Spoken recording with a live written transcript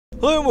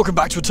Hello and welcome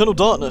back to Eternal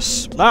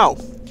Darkness. Now,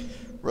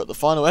 we're at the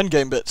final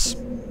endgame bits,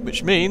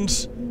 which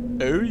means,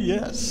 oh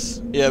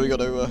yes, yeah, we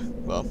got to,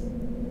 well,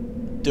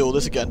 do all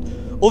this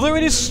again. Although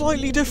it is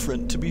slightly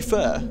different, to be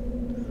fair.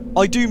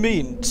 I do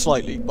mean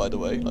slightly, by the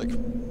way, like,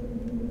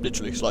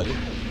 literally slightly.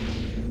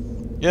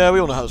 Yeah,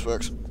 we all know how this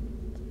works.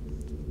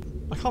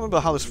 I can't remember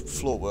how this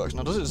floor works.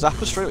 Now, does it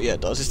zap us straight away? Yeah,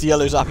 it does. It's the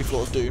yellow zappy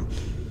floor of doom.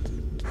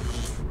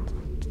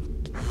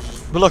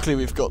 But luckily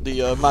we've got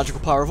the magical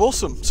power of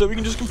awesome, so we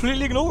can just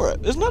completely ignore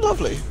it. Isn't that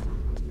lovely?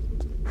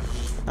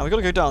 Now we've got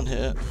to go down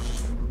here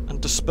and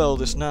dispel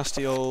this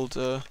nasty old,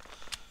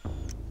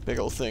 big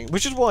old thing.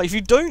 Which is why if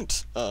you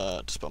don't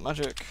dispel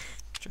magic,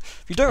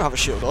 if you don't have a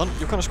shield on,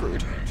 you're kind of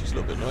screwed, which is a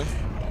little bit annoying.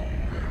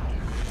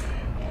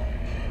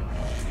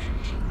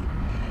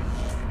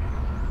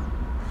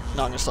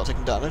 Now I'm going to start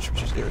taking damage,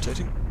 which is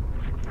irritating.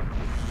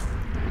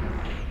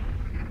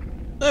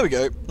 There we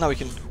go. Now we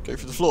can go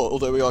through the floor,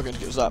 although we are going to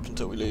get zapped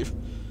until we leave.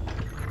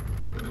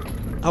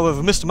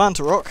 However, Mr.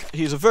 Mantarok,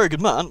 he's a very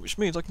good man, which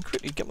means I can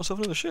quickly get myself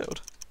another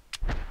shield.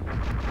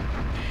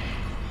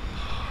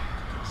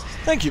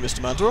 Thank you, Mr.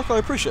 Mantarok, I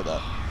appreciate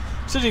that.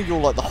 Considering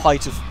you're like the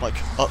height of like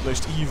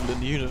utmost evil in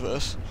the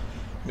universe,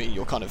 I mean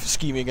you're kind of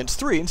scheming against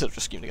 3 instead of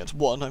just scheming against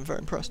 1, I'm very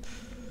impressed.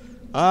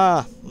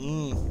 Looks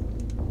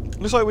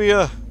like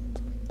we're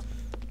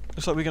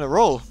gonna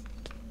roll.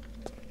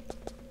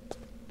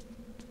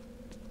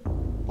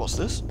 What's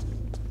this?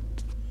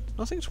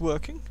 Nothing's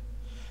working.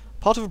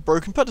 Part of a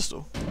broken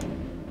pedestal.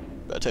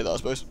 Better take that, I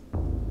suppose.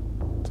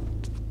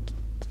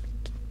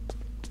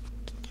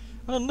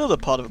 And another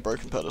part of a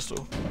broken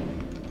pedestal.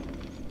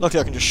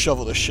 Luckily I can just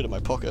shovel this shit in my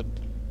pocket.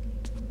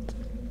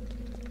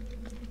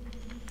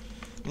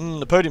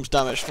 The podium's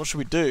damaged. What should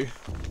we do?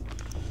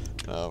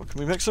 Can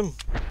we mix them?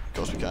 Of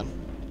course we can.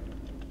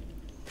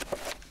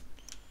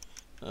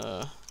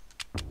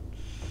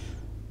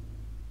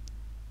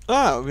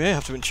 We may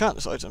have to enchant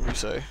this item, you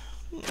say.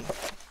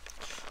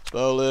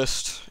 Spell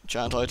list,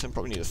 enchant item,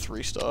 probably need a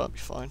 3-star, be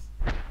fine.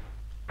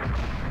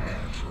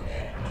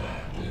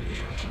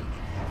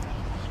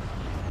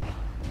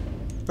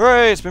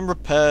 Hooray, it's been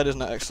repaired, isn't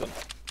that excellent?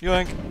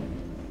 Yoink.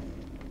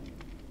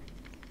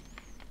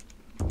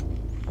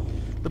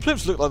 The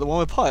plimps look like the one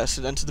where Pius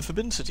had entered the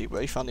Forbidden City,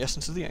 where he found the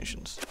essence of the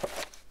ancients.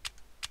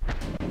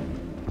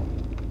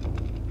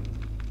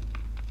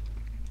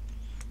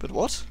 But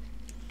what?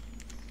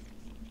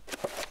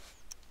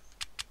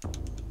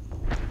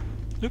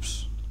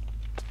 Oops.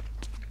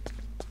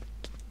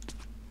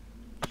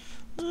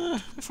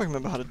 If I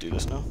remember how to do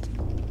this now.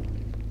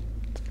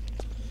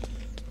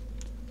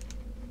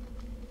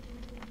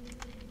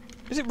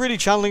 Is it really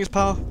channeling its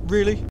power?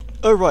 Really?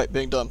 Oh right,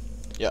 being done.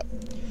 Yeah.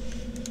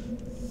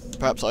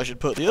 Perhaps I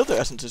should put the other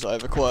essences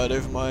I've acquired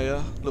over my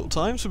little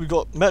time. So we've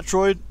got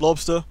Metroid,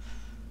 Lobster.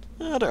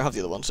 I don't have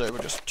the other one, so we're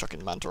just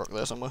chucking Mantarok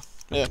there somewhere.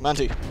 Yeah,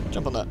 Manti,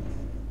 jump on that.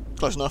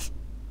 Close enough.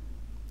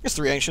 It's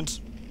 3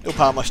 ancients. It'll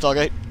power my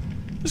Stargate.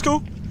 It's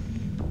cool.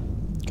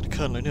 Gonna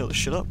Colonel O'Neill this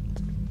shit up.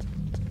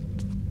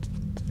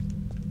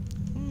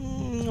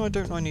 I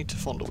don't. I need to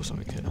fondle with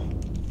something here.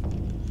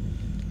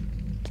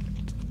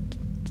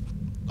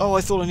 Oh, I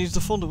thought I needed to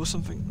fondle with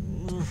something.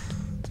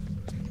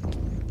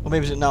 Or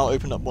maybe it now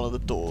opened up one of the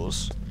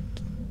doors.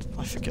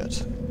 I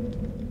forget.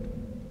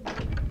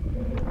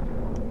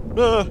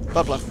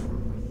 Bad plan.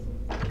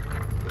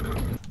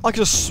 I could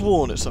have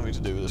sworn it's something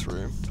to do with this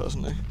room,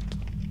 personally.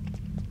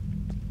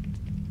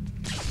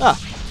 Ah!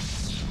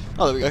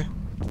 Oh, there we go.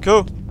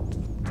 Cool.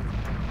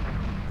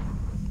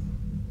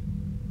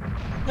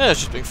 Yeah,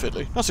 it's just being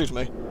fiddly. That suits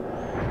me.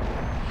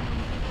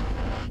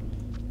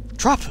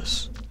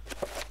 Trappers!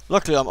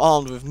 Luckily I'm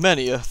armed with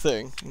many a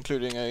thing,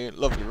 including a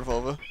lovely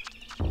revolver.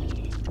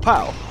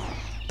 Pow!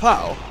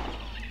 Pow!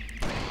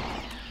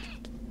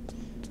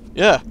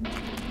 Yeah!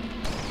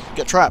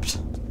 Get trapped.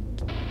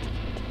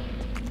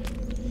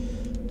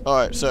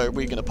 Alright, so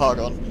we're gonna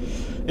Paragon.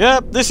 Yeah,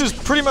 this is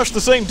pretty much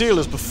the same deal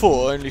as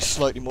before, only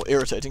slightly more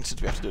irritating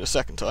since we have to do it a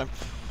second time.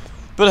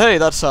 But hey,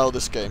 that's how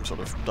this game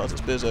sort of does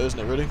its bizzo, isn't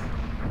it, really?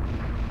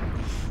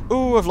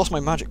 Ooh, I've lost my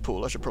magic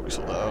pool. I should probably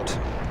sort that out.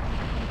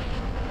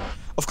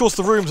 Of course,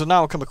 the rooms are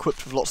now come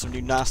equipped with lots of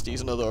new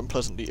nasties and other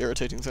unpleasantly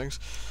irritating things.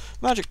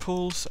 Magic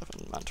pool,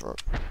 7,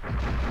 Mantarok.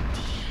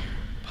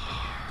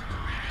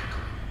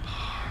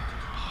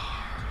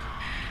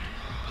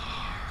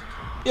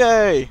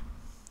 Yay!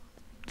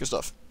 Good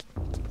stuff.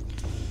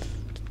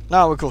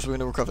 Now, of course, we're going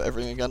to recover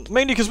everything again.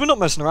 Mainly because we're not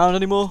messing around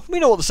anymore. We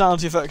know what the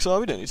sanity effects are.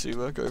 We don't need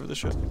to go over this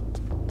shit.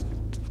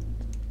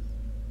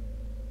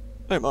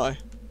 Oh my.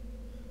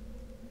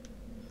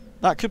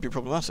 That could be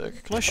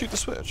problematic. Can I shoot the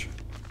switch?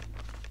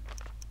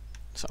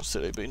 Sounds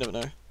silly, but you never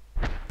know.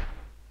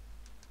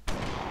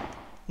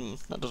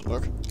 That doesn't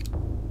work.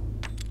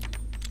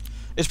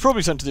 It's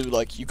probably something to do with,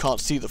 like, you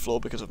can't see the floor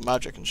because of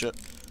magic and shit.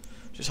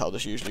 Which is how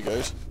this usually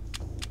goes.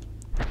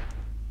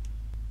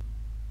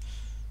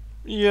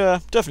 Yeah,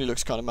 definitely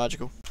looks kind of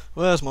magical.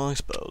 Where's my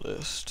spell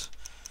list?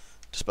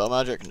 Dispel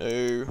magic?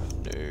 No,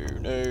 no,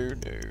 no,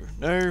 no,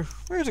 no.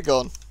 Where's it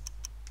gone?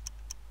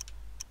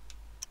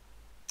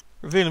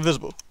 Reveal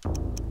invisible.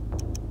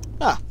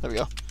 Ah, there we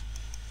go.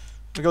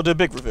 We gotta do a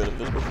big reveal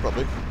invisible,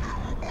 probably.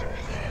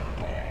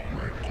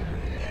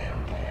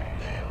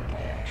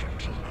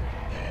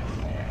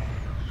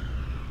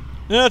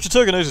 Yeah,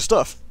 Chituga knows his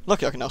stuff.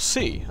 Lucky I can now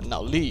see, and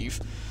now leave.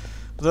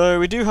 Though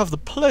we do have the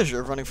pleasure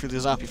of running through the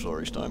Zappy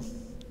floor each time.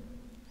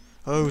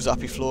 Oh,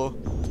 Zappy floor.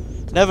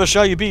 Never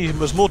shall you be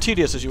as more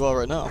tedious as you are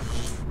right now.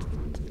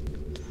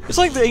 It's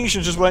like the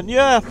ancients just went,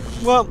 yeah,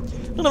 well,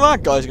 none of our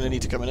guys are going to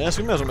need to come in here,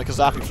 so we may as well make a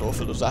Zappy floor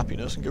full of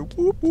zappiness and go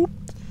whoop whoop.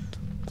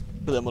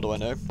 But then what do I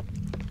know?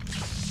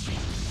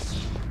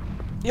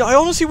 Yeah, I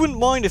honestly wouldn't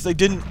mind if they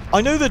didn't. I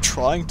know they're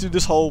trying to do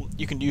this whole,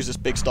 you can use this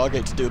big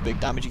Stargate to do a big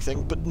damagey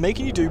thing, but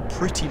making you do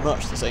pretty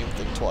much the same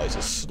thing twice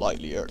is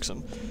slightly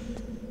irksome.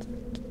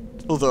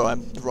 Although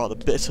I'm a rather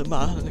bitter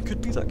man, and it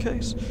could be that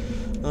case.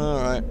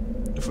 Alright,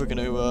 if we're going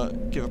to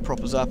give a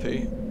proper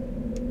zappy.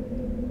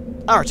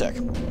 Aratech.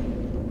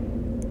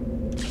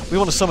 We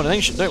want to summon an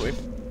ancient, don't we?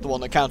 The one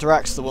that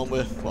counteracts the one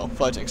we're, well,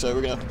 fighting, so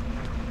we're going to...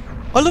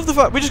 I love the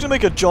fact we're just going to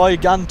make a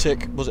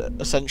gigantic, was it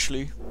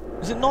essentially...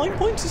 Is it 9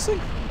 points, this thing?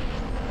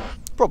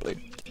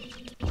 Probably.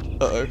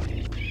 Uh-oh.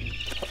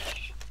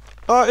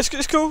 Alright, it's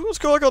cool, it's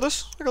cool, I got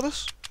this,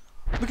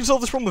 We can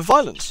solve this problem with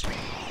violence.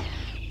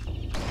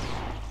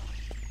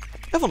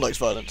 Everyone likes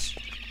violence.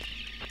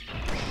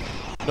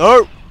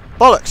 No!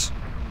 Bollocks!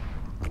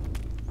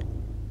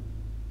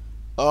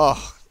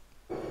 Oh.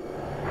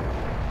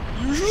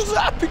 Use your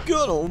zappy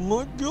gun, oh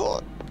my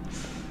god.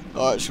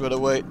 Alright, just better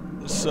wait.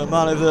 This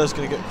man over there is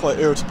going to get quite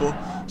irritable.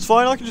 It's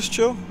fine, I can just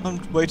chill.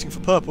 I'm waiting for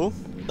purple.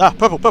 Ah,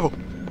 purple, purple!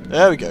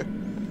 There we go.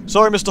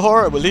 Sorry, Mr.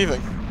 Horror, we're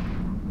leaving.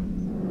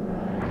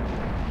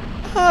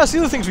 Ah, see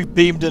the things we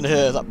beamed in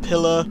here. That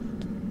pillar,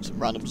 some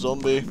random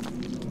zombie,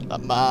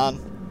 that man.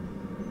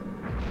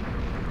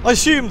 I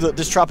assume that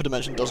this trapper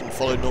dimension doesn't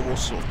follow normal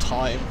sort of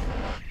time,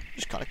 which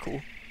is kind of cool.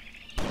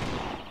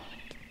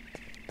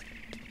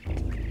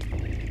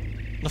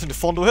 Nothing to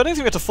fondle here. I don't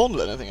think we have to fondle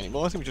anything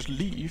anymore. I think we just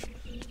leave.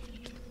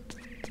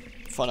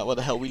 Find out where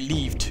the hell we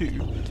leave to.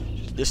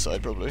 This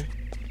side, probably.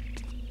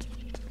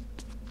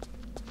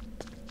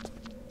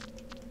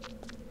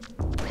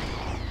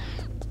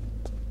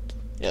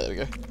 Yeah, there we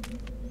go.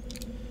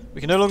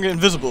 We can no longer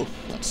invisible.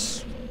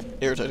 That's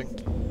irritating.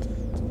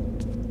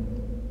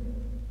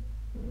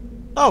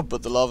 Oh,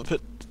 but the lava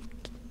pit...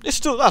 It's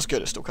still... That's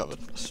good, it's still covered.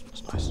 That's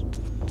nice.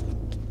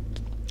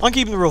 I'm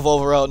keeping the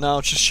revolver out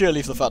now, just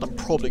sheerly for the fact I'm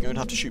probably going to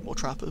have to shoot more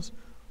trappers.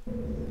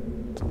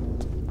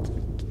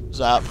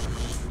 Zap.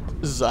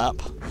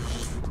 Zap.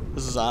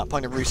 Zap.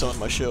 I'm going to resummon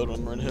my shield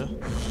when we're in here.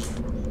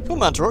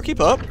 Come on, Mantarok, keep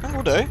up.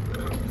 All day.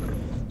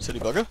 Silly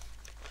bugger.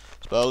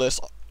 Spell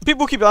list.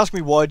 People keep asking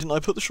me why didn't I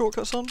put the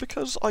shortcuts on,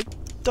 because I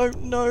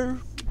don't know.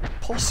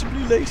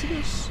 Possibly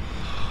laziness.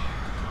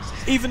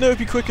 Even though it'd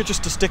be quicker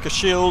just to stick a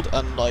shield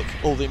and like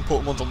all the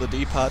important ones on the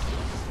D-pad.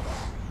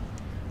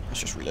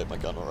 Let's just reload my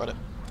gun while we're at it.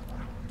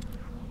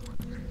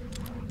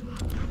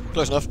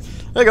 Close enough.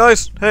 Hey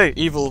guys! Hey,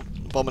 evil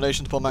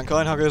abominations upon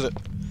mankind, how goes it?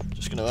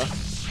 Just gonna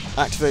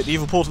activate the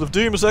evil portal of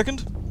doom a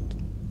second.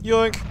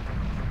 Yoink.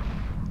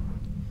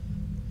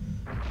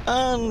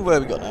 And where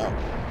we got now?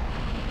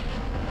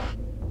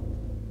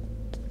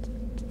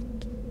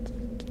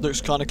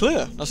 Looks kind of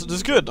clear. That's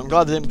good. I'm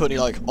glad they didn't put any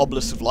like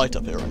obelisks of light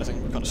up here or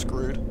anything. We're kind of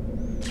screwed.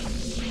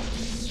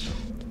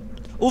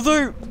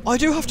 Although I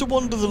do have to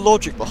wonder the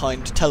logic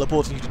behind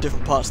teleporting you to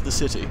different parts of the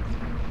city.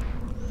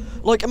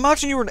 Like,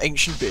 imagine you're an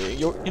ancient being.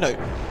 You're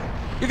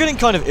getting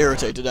kind of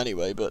irritated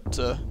anyway. But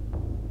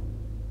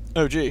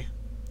oh gee,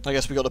 I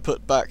guess we got to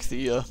put back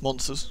the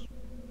monsters.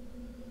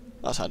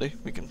 That's handy.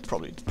 We can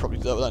probably do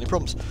that without any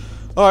problems.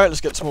 All right,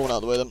 let's get some more out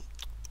of the way then.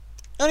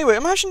 Anyway,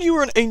 imagine you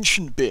were an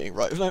ancient being,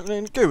 right?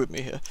 Go with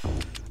me here.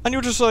 And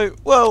you're just like,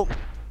 well...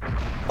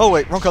 Oh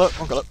wait, wrong colour,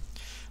 wrong colour.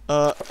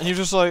 And you're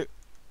just like,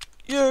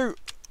 you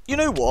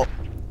know what?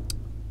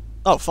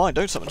 Oh, fine,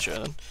 don't summon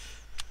Sharon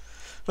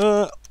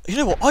then. You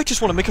know what, I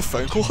just want to make a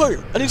phone call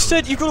home. And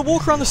instead, you've got to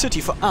walk around the city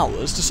for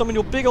hours to summon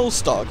your big old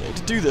Stargate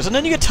to do this, and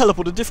then you get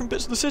teleported to different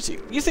bits of the city.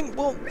 You think,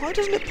 well, why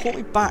doesn't it port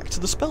me back to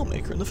the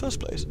Spellmaker in the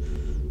first place?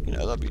 You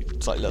know, that'd be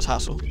slightly less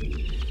hassle.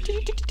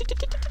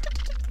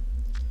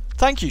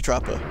 Thank you,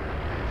 Trapper.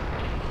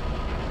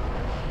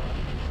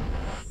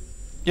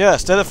 Yeah,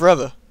 stay there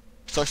forever.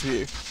 Sucks for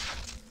you.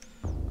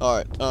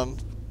 Alright,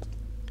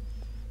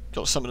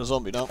 gotta summon a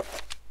zombie now.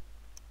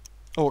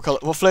 Oh, what colour?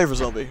 What flavour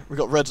zombie? We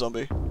got red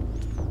zombie.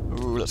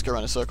 Ooh, let's go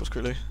around in circles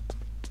quickly.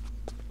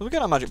 We're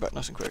getting our magic back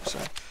nice and quick, so.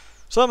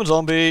 Summon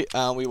zombie,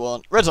 and we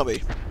want red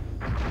zombie.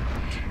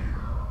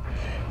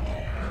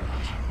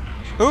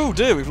 Oh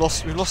dear, we've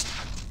lost.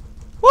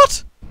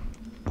 What?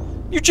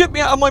 You chipped me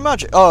out of my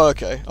magic. Oh,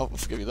 okay. I'll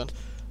forgive you then.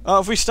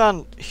 If we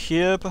stand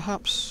here,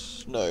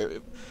 perhaps? No.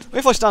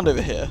 If I stand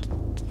over here.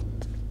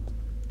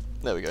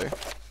 There we go.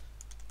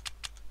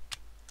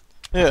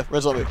 Here,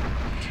 red zombie.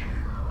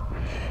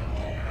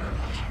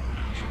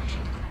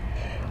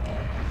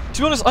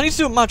 To be honest, I need to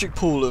do a magic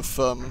pool of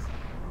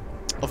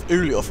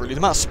Ulioth, really. The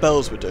amount of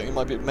spells we're doing, it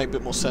might make a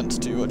bit more sense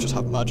to just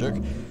have magic.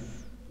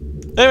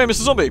 Anyway,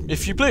 Mr. Zombie,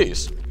 if you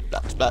please.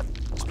 Splat, splat,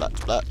 splat,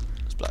 splat,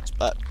 splat,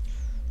 splat.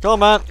 Come on,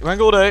 man. We ain't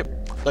got all day.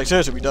 Like,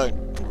 seriously, we don't.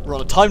 We're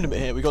on a time limit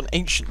here. We've got an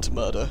ancient to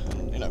murder.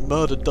 And, you know,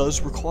 murder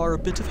does require a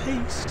bit of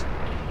haste.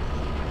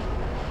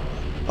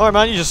 Alright,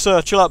 man, you just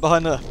chill out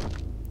behind there.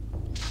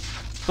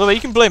 By the way, you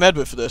can blame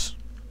Edward for this.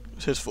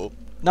 It's his fault.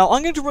 Now,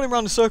 I'm going to run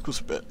around in circles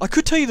a bit. I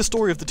could tell you the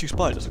story of the two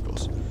spiders, of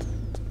course.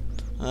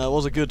 It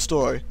was a good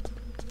story.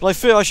 But I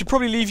fear I should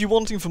probably leave you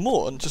wanting for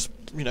more and just,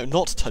 you know,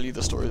 not tell you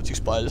the story of the two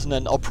spiders, and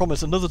then I'll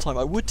promise another time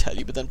I would tell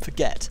you, but then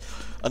forget.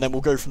 And then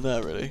we'll go from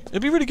there, really.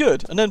 It'd be really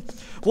good. And then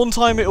one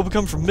time it'll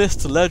become from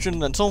myth to legend,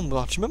 and then someone will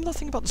actually remember that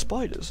thing about the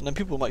spiders, and then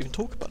people might even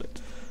talk about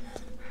it.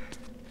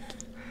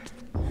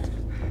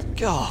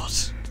 God.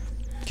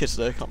 Kids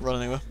today, can't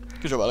run anywhere.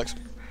 Good job, Alex.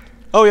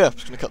 Oh yeah,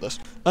 just gonna cut this.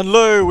 And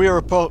lo, we are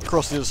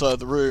across the other side of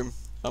the room,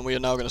 and we are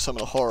now gonna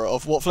summon a horror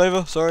of what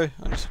flavour? Sorry,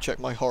 I need to check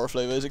my horror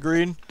flavour. Is it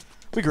green?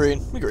 We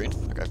green. We green.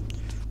 Okay.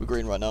 We're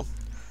green right now.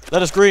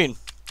 Let us green.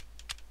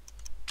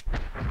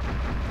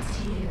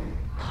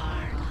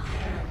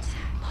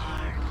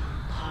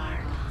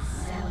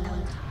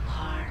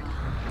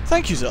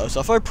 Thank you,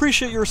 Zelstuff. I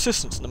appreciate your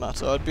assistance in the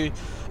matter. I'd be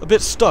a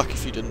bit stuck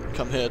if you didn't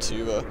come here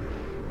to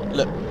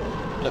let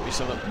me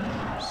summon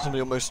some of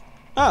your most...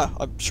 Ah,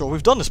 I'm sure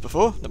we've done this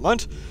before. Never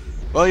mind.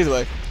 Well, either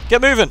way, get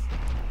moving.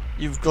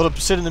 You've got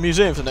to sit in the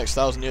museum for the next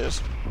 1,000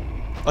 years.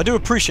 I do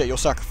appreciate your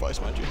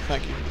sacrifice, mind you.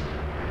 Thank you.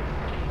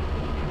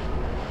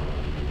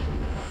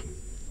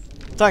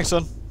 Thanks,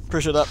 son.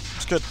 Appreciate that.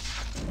 It's good.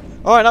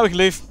 Alright, now we can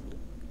leave.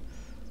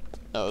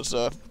 That was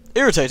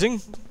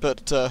irritating,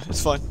 but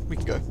it's fine. We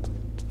can go.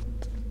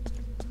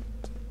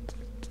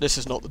 This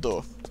is not the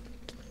door.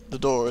 The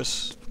door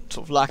is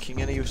sort of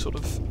lacking any sort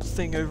of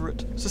thing over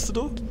it. Is this the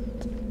door?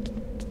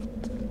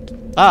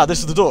 Ah, this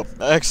is the door.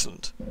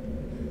 Excellent.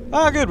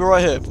 Ah, good. We're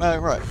right here.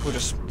 Right. We'll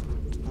just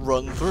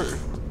run through.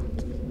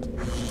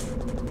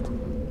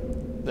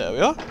 There we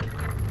are.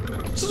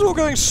 This is all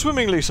going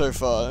swimmingly so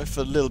far. If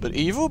a little bit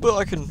evil, but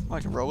I can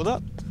roll with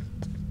that.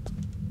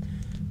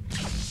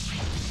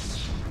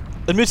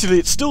 Admittedly,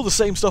 it's still the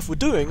same stuff we're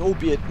doing,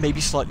 albeit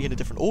maybe slightly in a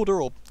different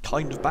order or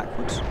kind of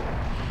backwards.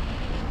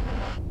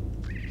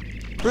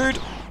 Rude.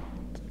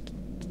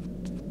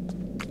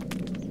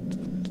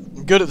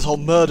 I'm good at this whole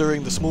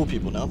murdering the small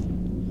people now.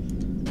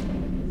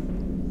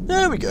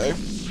 There we go.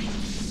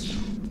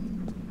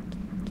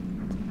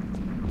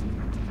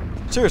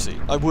 Seriously,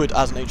 I would,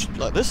 as an ancient,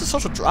 like, this is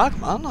such a drag,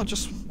 man. I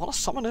just want to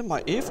summon in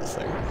my evil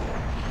thing.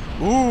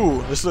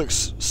 Ooh, this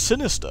looks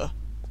sinister.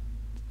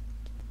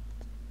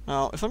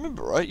 Now, if I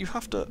remember right, you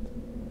have to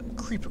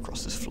creep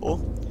across this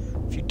floor.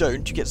 If you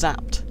don't, you get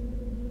zapped.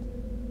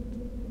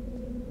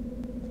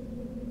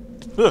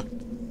 Huh.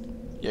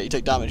 Yeah, you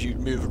take damage, you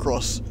move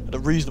across at a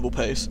reasonable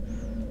pace.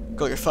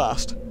 Gotta go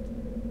fast.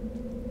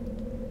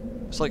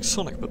 It's like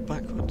Sonic, but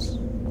backwards.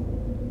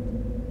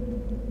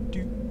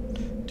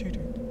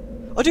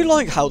 I do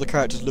like how the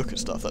characters look at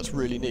stuff. That's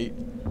really neat.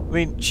 I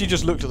mean, she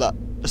just looked at that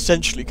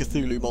essentially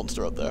Cthulhu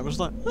monster up there and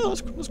was like, oh,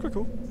 that's quite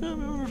cool. Yeah,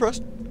 I'm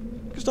impressed.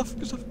 Good stuff,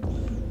 good stuff.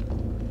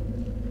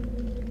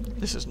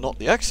 This is not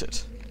the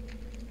exit.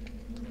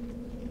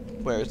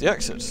 Where is the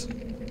exit?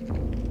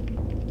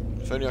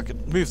 If only I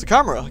could move the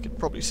camera, I could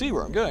probably see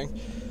where I'm going.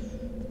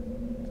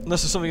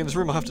 Unless there's something in this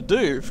room I have to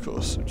do, of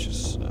course, which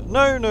is...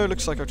 no,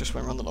 looks like I just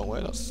went around the long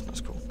way. That's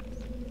cool.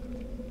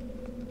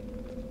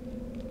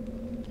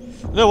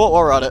 You know what?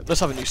 While we're at it, let's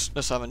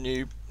have a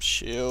new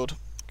shield.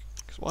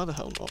 Because why the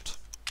hell not?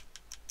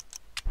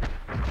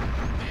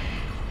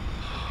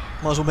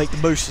 Might as well make the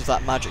most of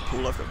that magic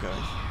pool I've got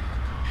going.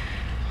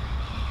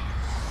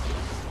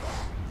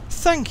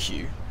 Thank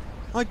you.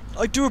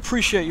 I do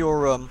appreciate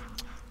your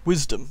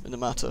wisdom in the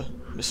matter,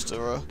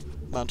 Mr.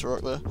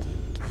 Mantarok there.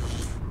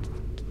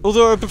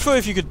 Although I prefer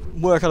if you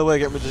could work out a way to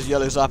get rid of this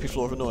yellow zappy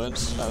floor of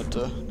annoyance.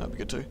 That'd be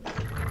good too.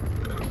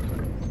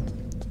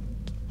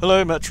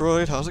 Hello,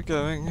 Metroid. How's it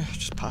going?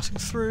 Just passing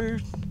through,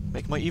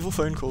 make my evil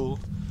phone call.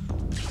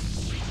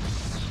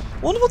 I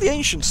wonder what the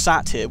ancient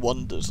sat here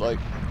wonders. Like,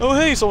 oh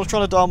hey, someone's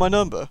trying to dial my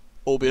number,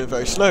 albeit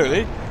very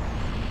slowly.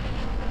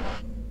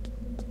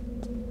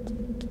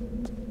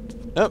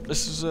 Yep,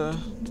 this is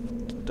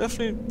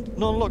definitely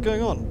not a lot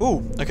going on.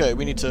 Ooh, okay,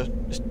 we need to...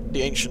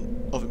 the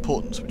ancient of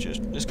importance, which is,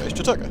 in this case,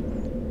 Chaturga.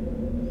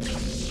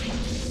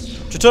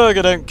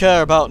 Chaturga don't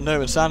care about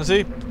no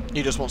insanity,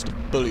 he just wants to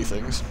bully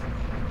things.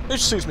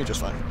 Which suits me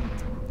just fine.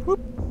 Whoop.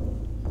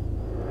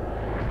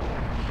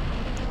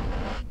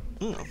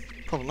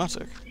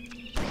 Problematic.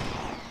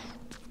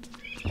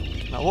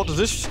 Now what does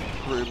this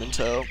room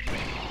entail?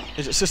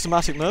 Is it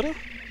systematic murder?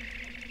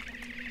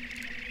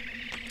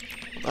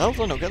 What the hell,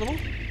 did I not get them all?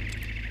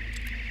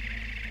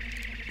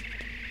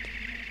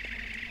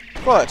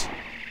 Quiet.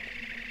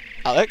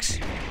 Alex?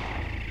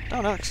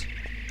 Down, Alex.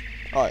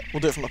 Alright, we'll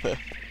do it from up here.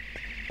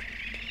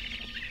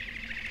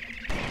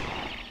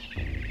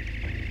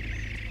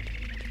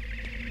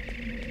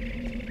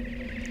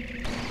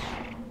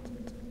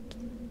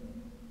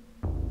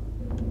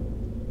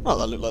 Oh,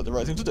 that looked like the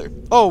right thing to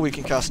do. Oh, we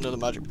can cast another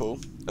magic ball.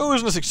 Oh,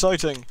 isn't this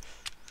exciting?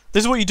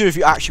 This is what you do if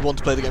you actually want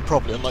to play the game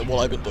properly, unlike what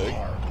I've been doing.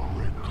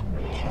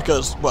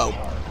 Because, well,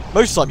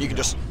 Most of the time you can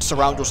just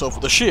surround yourself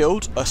with a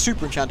shield, a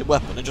super enchanted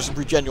weapon, and just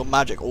regen your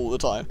magic all the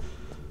time.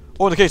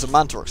 Or in the case of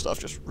Mantorok stuff,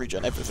 just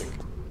regen everything.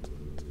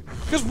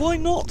 Because why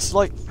not?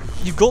 Like,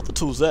 you've got the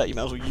tools there, you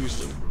might as well use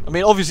them. I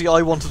mean, obviously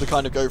I wanted to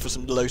kind of go for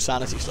some low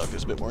sanity stuff,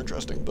 it's a bit more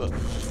interesting, but...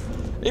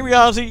 in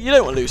reality, you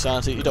don't want to lose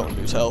sanity, you don't want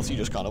to lose health, you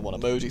just kind of want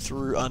to mosey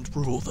through and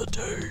rule the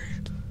day.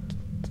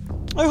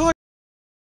 Oh, hi!